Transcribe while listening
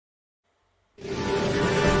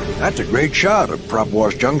That's a great shot of Prop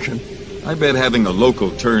Wash Junction. I bet having a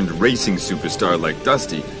local-turned racing superstar like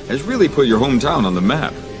Dusty has really put your hometown on the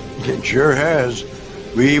map. It sure has.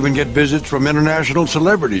 We even get visits from international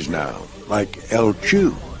celebrities now, like El Chew.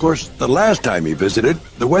 Of course, the last time he visited,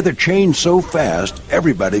 the weather changed so fast,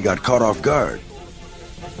 everybody got caught off guard.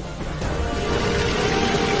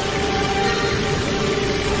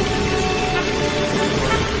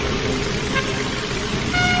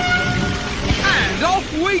 And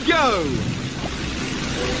off we go!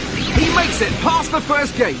 He makes it past the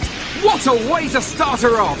first gate. What a way to start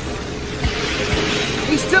her off!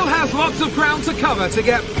 He still has lots of ground to cover to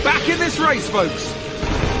get back in this race, folks.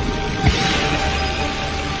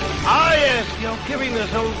 Ah, yes, you're giving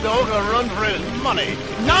this old dog a run for his money.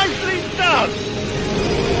 Nicely done!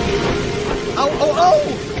 Oh, oh,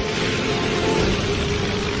 oh!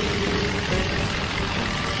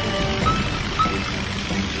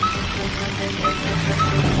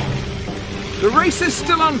 The race is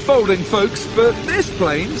still unfolding, folks, but this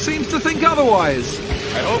plane seems to think otherwise.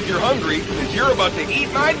 I hope you're hungry, because you're about to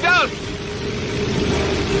eat my dust!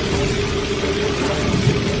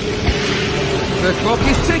 The clock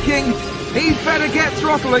is ticking. He better get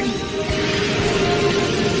throttling.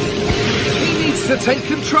 He needs to take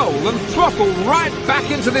control and throttle right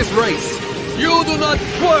back into this race. You do not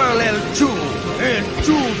twirl, El2, and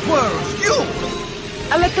 2 twirls you!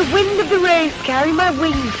 I let the wind of the race carry my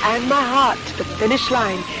wings and my heart to the finish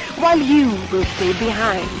line, while you will stay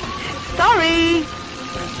behind. Sorry!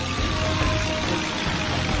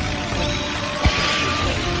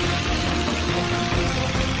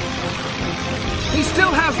 He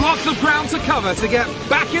still has lots of ground to cover to get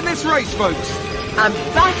back in this race, folks. I'm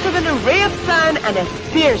faster than a ray of sun and as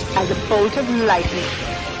fierce as a bolt of lightning.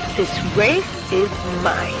 This race is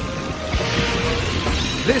mine.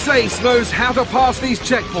 This ace knows how to pass these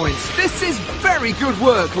checkpoints. This is very good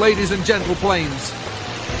work, ladies and gentle planes.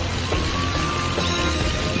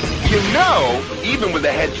 You know, even with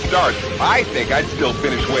a head start, I think I'd still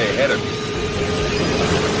finish way ahead of you.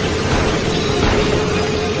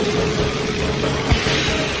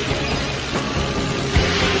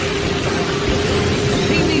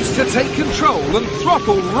 He needs to take control and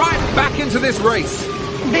throttle right back into this race.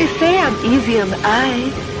 They say I'm easy on the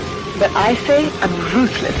eyes, but I say I'm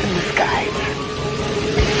ruthless in the skies.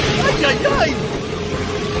 Ay, ay, ay!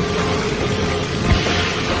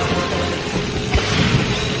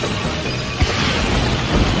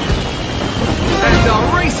 And our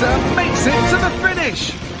racer makes it to the finish.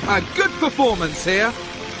 A good performance here.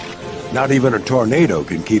 Not even a tornado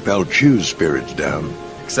can keep El Chew's spirits down.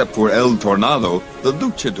 Except for El Tornado, the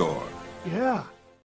luchador. Yeah,